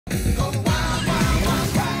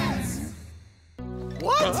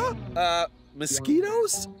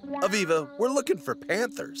Mosquitoes? Aviva, we're looking for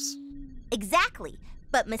panthers. Exactly.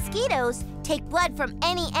 But mosquitoes take blood from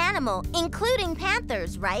any animal, including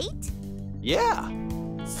panthers, right? Yeah.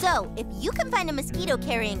 So, if you can find a mosquito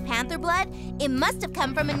carrying panther blood, it must have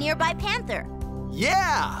come from a nearby panther.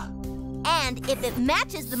 Yeah! And if it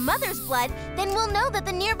matches the mother's blood, then we'll know that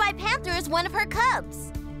the nearby panther is one of her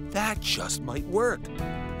cubs. That just might work.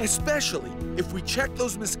 Especially if we check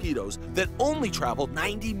those mosquitoes that only travel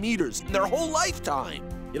 90 meters in their whole lifetime.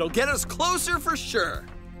 It'll get us closer for sure.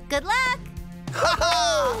 Good luck!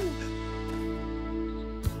 Ha-ha!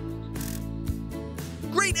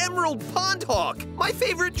 Great emerald pond hawk, my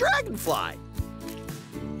favorite dragonfly.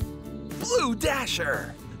 Blue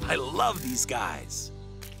dasher. I love these guys.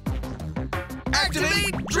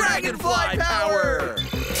 Activate dragonfly power!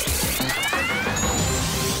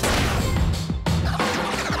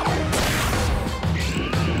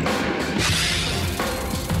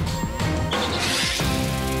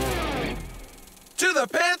 To the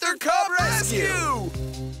Panther Cub Rescue!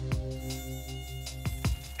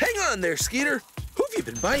 Hang on there, Skeeter. Who have you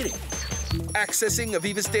been biting? Accessing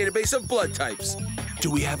Aviva's database of blood types.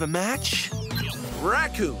 Do we have a match?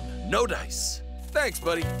 Raccoon, no dice. Thanks,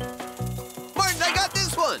 buddy. Martin, I got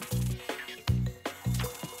this one.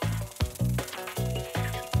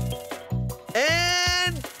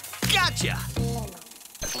 And gotcha.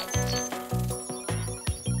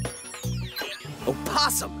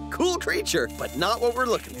 Opossum, cool creature, but not what we're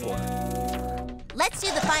looking for. Let's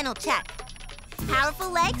do the final check. Powerful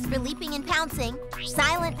legs for leaping and pouncing,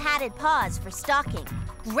 silent padded paws for stalking,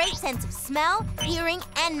 great sense of smell, hearing,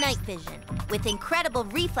 and night vision, with incredible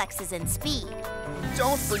reflexes and speed.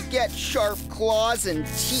 Don't forget sharp claws and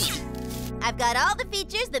teeth. I've got all the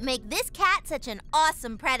features that make this cat such an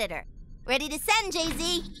awesome predator. Ready to send,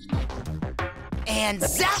 Jay-Z? And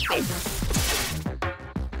zap it!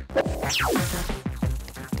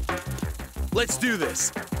 Let's do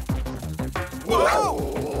this.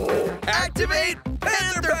 Whoa! Activate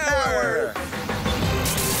Panther Power!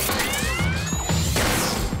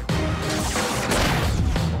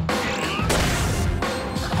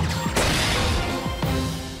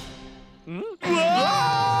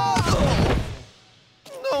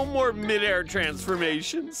 No more mid-air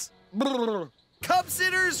transformations. Cub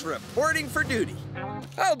sitters reporting for duty.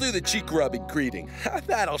 I'll do the cheek-rubbing greeting.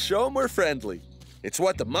 That'll show them we're friendly. It's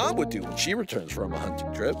what the mom would do when she returns from a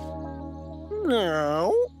hunting trip.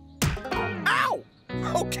 No. Ow!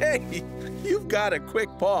 Okay, you've got a quick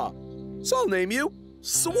paw. So I'll name you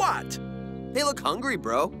SWAT. They look hungry,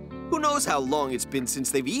 bro. Who knows how long it's been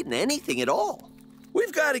since they've eaten anything at all?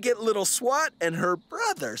 We've got to get little SWAT and her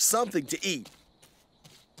brother something to eat.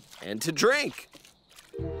 And to drink.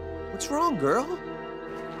 What's wrong, girl?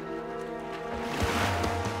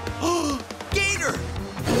 Gator!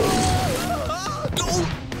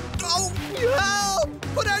 Oh, help!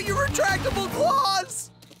 Put out your retractable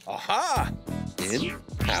claws! Aha! In,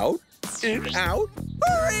 out, in, out.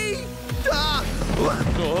 Hurry!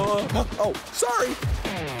 Oh, sorry.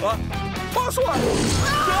 Paw SWAT!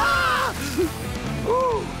 Ah!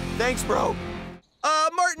 Ooh, thanks, bro.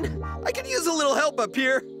 Martin, I could use a little help up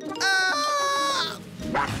here. Ah!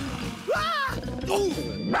 Ah! Oh.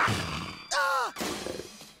 Ah!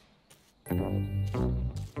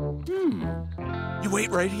 You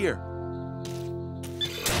wait right here.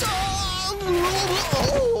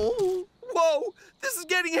 Oh. Whoa, this is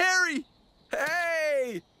getting hairy.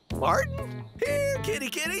 Hey! Martin? Here, kitty,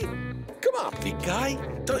 kitty. Come on, big guy.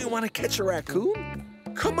 Don't you want to catch a raccoon?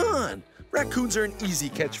 Come on. Raccoons are an easy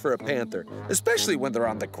catch for a panther, especially when they're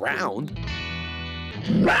on the ground.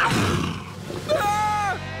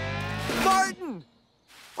 Ah! Martin!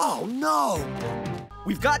 Oh, no.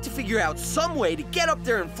 We've got to figure out some way to get up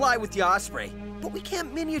there and fly with the Osprey. But we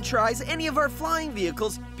can't miniaturize any of our flying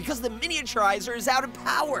vehicles because the miniaturizer is out of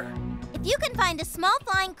power. If you can find a small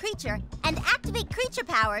flying creature and activate creature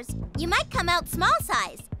powers, you might come out small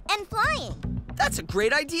size and flying. That's a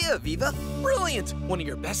great idea, Aviva. Brilliant. One of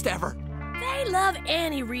your best ever. They love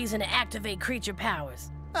any reason to activate creature powers.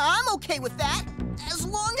 I'm okay with that, as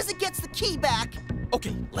long as it gets the key back.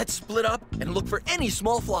 Okay, let's split up and look for any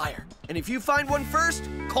small flyer. And if you find one first,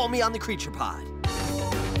 call me on the creature pod.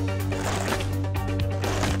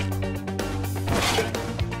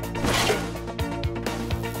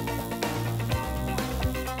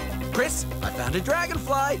 Chris, I found a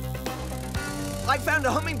dragonfly. I found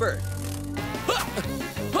a hummingbird.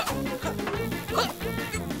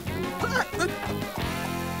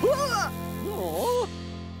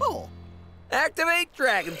 Oh. Activate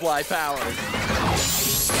dragonfly powers.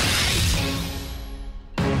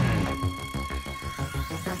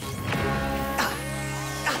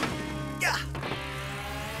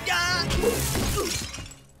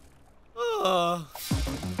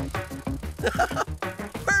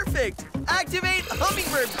 Perfect! Activate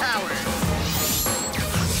hummingbird power!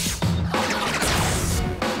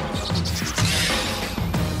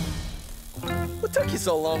 What took you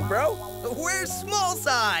so long, bro? Where's small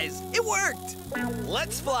size? It worked!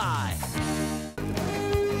 Let's fly!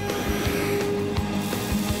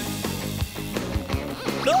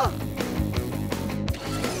 Oh!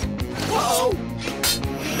 Whoa!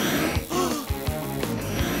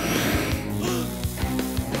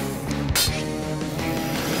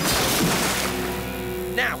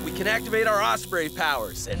 Now we can activate our osprey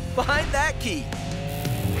powers and find that key.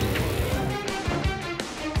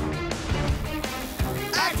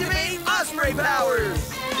 Activate osprey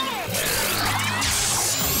powers!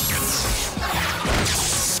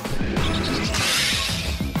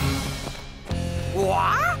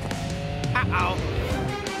 What? Uh-oh.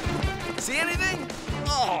 See anything?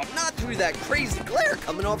 Oh, not through that crazy glare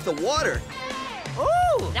coming off the water.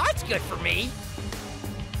 Ooh, that's good for me.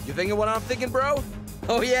 You thinking what I'm thinking, bro?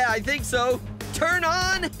 Oh yeah, I think so. Turn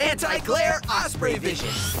on anti-glare osprey vision.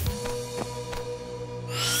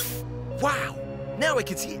 Wow, now I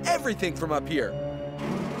can see everything from up here.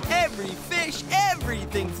 Every fish,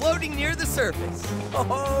 everything floating near the surface.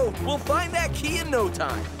 Oh, we'll find that key in no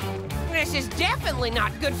time. This is definitely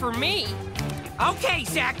not good for me. Okay,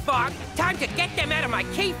 Zach Bog, time to get them out of my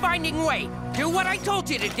key-finding way. Do what I told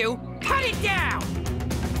you to do. Cut it down!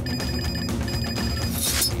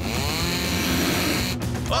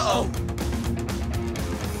 Uh-oh.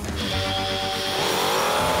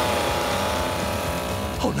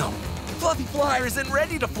 Oh no, Fluffy Flyer isn't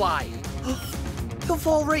ready to fly. He'll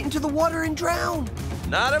fall right into the water and drown.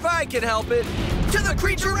 Not if I can help it. To the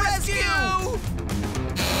creature rescue!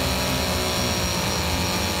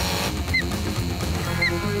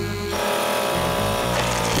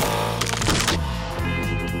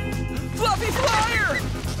 Fluffy Flyer!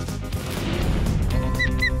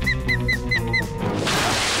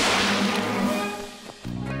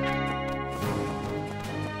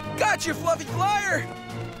 Got you, Fluffy Flyer!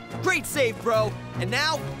 Great save, bro. And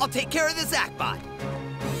now, I'll take care of the Zachbot.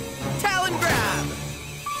 Talon grab!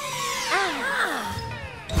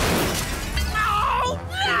 Oh,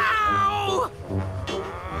 no!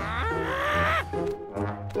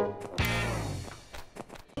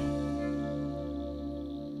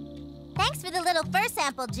 Thanks for the little fur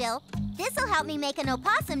sample, Jill. This'll help me make an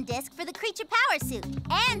opossum disc for the creature power suit.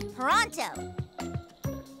 And pronto!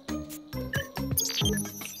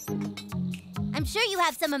 I'm sure you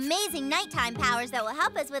have some amazing nighttime powers that will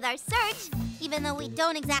help us with our search, even though we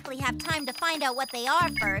don't exactly have time to find out what they are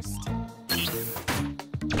first.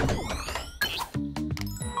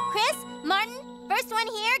 Chris, Martin, first one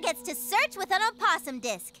here gets to search with an opossum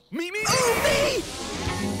disc. Me! Oh, me!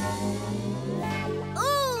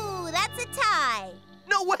 Ooh, that's a tie.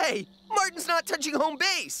 No way! Martin's not touching home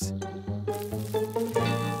base!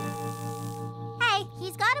 Hey,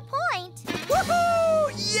 he's got a point. Woohoo!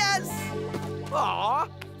 Yes! Aw,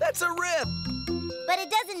 that's a rip! But it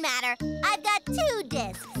doesn't matter. I've got 2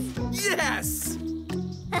 discs. Yes!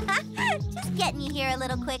 Just getting you here a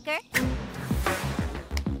little quicker.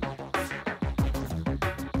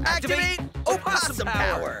 Activate opossum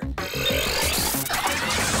power!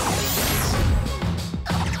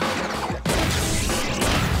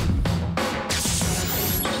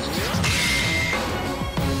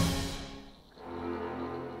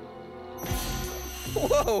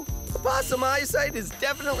 Whoa! Opossum eyesight is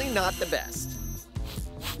definitely not the best.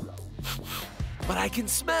 But I can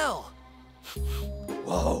smell.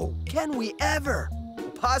 Whoa, can we ever?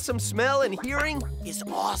 Opossum smell and hearing is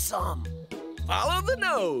awesome. Follow the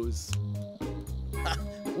nose.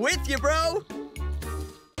 With you, bro.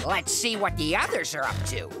 Let's see what the others are up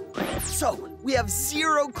to. So, we have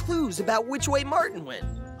 0 clues about which way Martin went.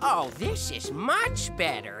 Oh, this is much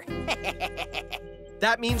better.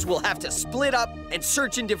 That means we'll have to split up and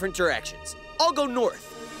search in different directions. I'll go north.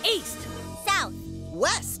 East. South.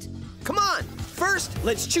 West. Come on. First,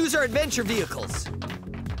 let's choose our adventure vehicles.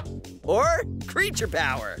 Or creature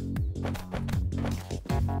power.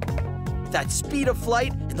 That speed of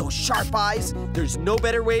flight and those sharp eyes, there's no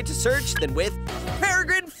better way to search than with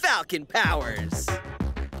Peregrine Falcon powers.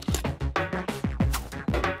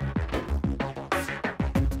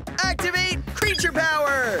 Activate creature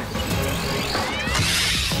power!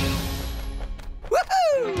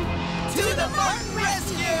 Woohoo! To the Martin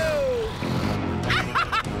rescue!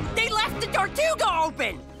 They left the Tortuga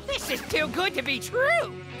open! This is too good to be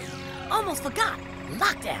true! Almost forgot.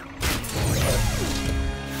 Lockdown.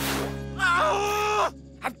 Oh!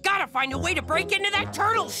 I've got to find a way to break into that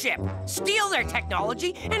turtle ship, steal their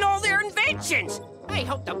technology and all their inventions. I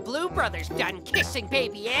hope the Blue Brothers done kissing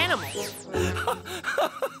baby animals.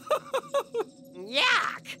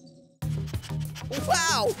 Yuck!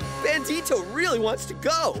 Wow! Bandito really wants to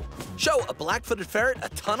go. Show a black-footed ferret a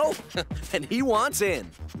tunnel, and he wants in.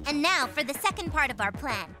 And now for the second part of our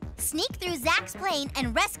plan. Sneak through Zach's plane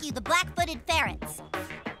and rescue the black-footed ferrets.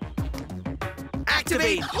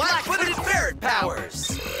 Activate black-footed ferret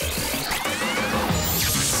powers!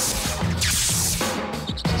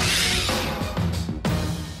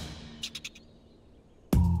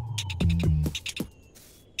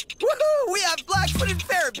 Woohoo! We have black-footed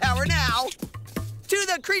ferret power now! To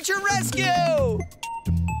the creature rescue!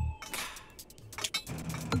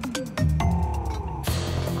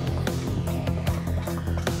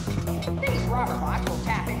 These rubber bots will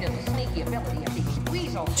tap into the sneaky ability of these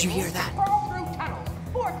weasels. Did you hear that? Crawl through tunnels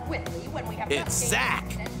forthwithly when we have It's Zach!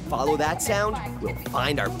 Follow that sound, we'll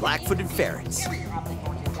find our black-footed ferrets. Carry your uplink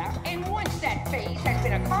torches out, and once that phase has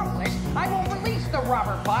been accomplished, I will release the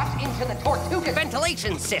rubber bots into the Tortuga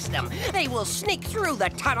Ventilation system. They will sneak through the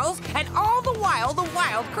tunnels, and all the while the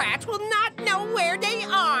Wild Kratts will not know where they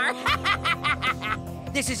are.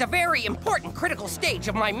 This is a very important critical stage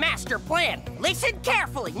of my master plan. Listen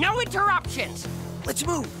carefully, no interruptions. Let's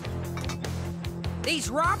move. These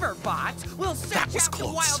robber bots will search out the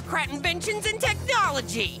close. Wild Kratt inventions and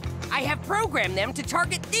technology. I have programmed them to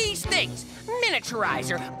target these things: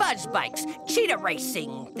 miniaturizer, buzz bikes, cheetah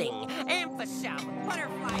racing thing, amphicell,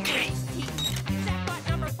 butterfly race teeth. Setbot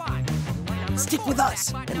number 5. Stick with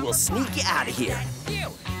us, and we'll sneak you out of here.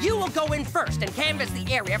 You will go in first and canvass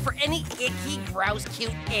the area for any icky, gross,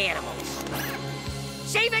 cute animals.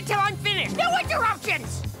 Save it till I'm finished. No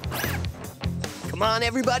interruptions! Come on,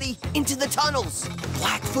 everybody, into the tunnels.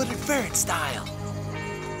 Black-footed ferret style.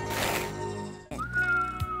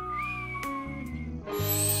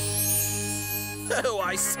 Oh,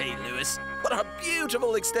 I say, Lewis, what a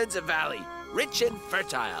beautiful extensive valley, rich and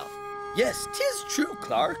fertile. Yes, 'tis true,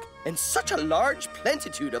 Clark, and such a large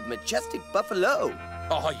plentitude of majestic buffalo.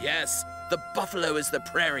 Oh, yes, the buffalo is the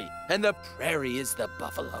prairie, and the prairie is the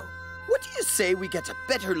buffalo. What do you say we get a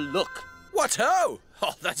better look? What ho!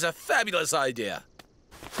 Oh, that's a fabulous idea.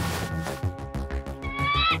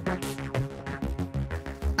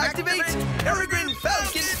 Activate Peregrine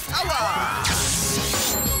Falcon Power!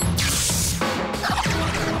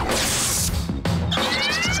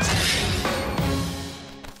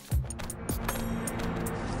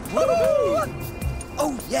 Woo!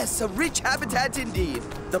 Oh yes, a rich habitat indeed.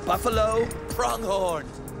 The buffalo, pronghorn,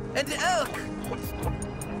 and elk.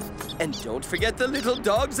 And don't forget the little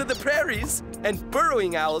dogs of the prairies, and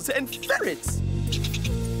burrowing owls, and ferrets.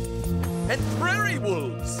 And prairie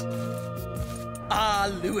wolves. Ah,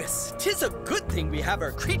 Lewis, 'tis a good thing we have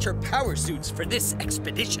our creature power suits for this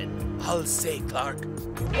expedition. I'll say, Clark.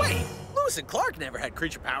 Wait, Lewis and Clark never had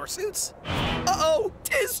creature power suits. Uh-oh,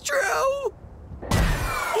 'tis true!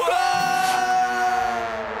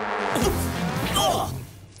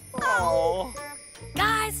 Oh.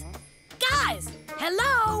 Guys,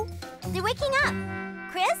 hello? They're waking up.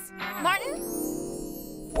 Chris? Martin?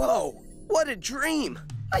 Whoa, what a dream.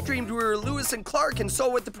 I dreamed we were Lewis and Clark and saw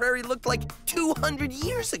what the prairie looked like 200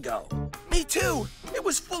 years ago. Me too. It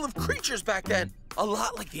was full of creatures back then. A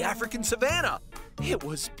lot like the African savanna. It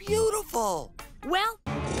was beautiful. Well,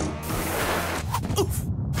 Oof.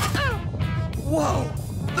 Whoa,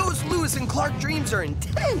 those Lewis and Clark dreams are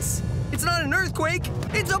intense. It's not an earthquake,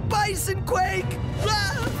 it's a bison quake.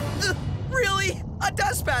 Ah! Really? A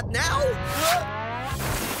dustbat now?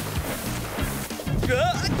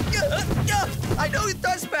 I know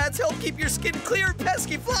dustbats help keep your skin clear of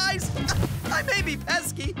pesky flies. I may be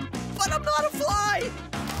pesky, but I'm not a fly.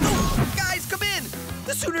 Oh, guys, come in.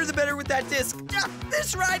 The sooner the better with that disc.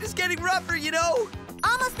 This ride is getting rougher, you know.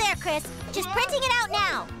 Almost there, Chris. Just printing it out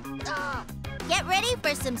now. Get ready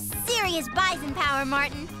for some serious bison power,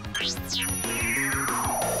 Martin.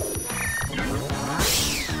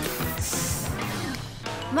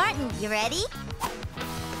 Martin, you ready?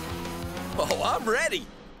 Oh, I'm ready.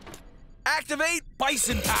 Activate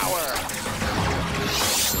bison power.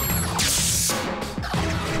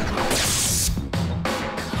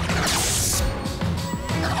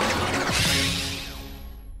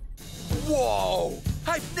 Whoa!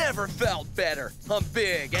 I've never felt better. I'm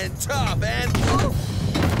big and tough and...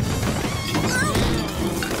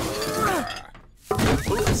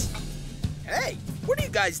 Oops. Hey, what are you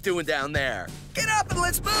guys doing down there? Get up and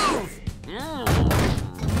let's move!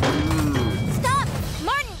 Stop!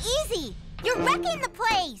 Martin, easy! You're wrecking the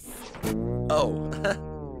place! Oh,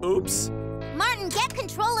 oops. Martin, get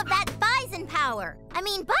control of that bison power. I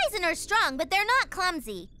mean, bison are strong, but they're not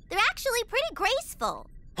clumsy. They're actually pretty graceful.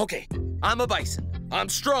 Okay, I'm a bison. I'm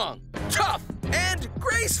strong, tough, and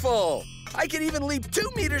graceful. I can even leap 2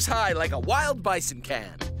 meters high like a wild bison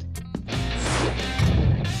can.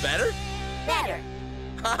 Better? Better.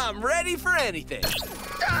 I'm ready for anything.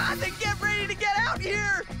 Then get ready to get out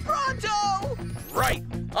here! Pronto! Right,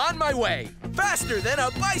 on my way. Faster than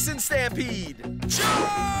a bison stampede.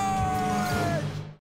 Charge!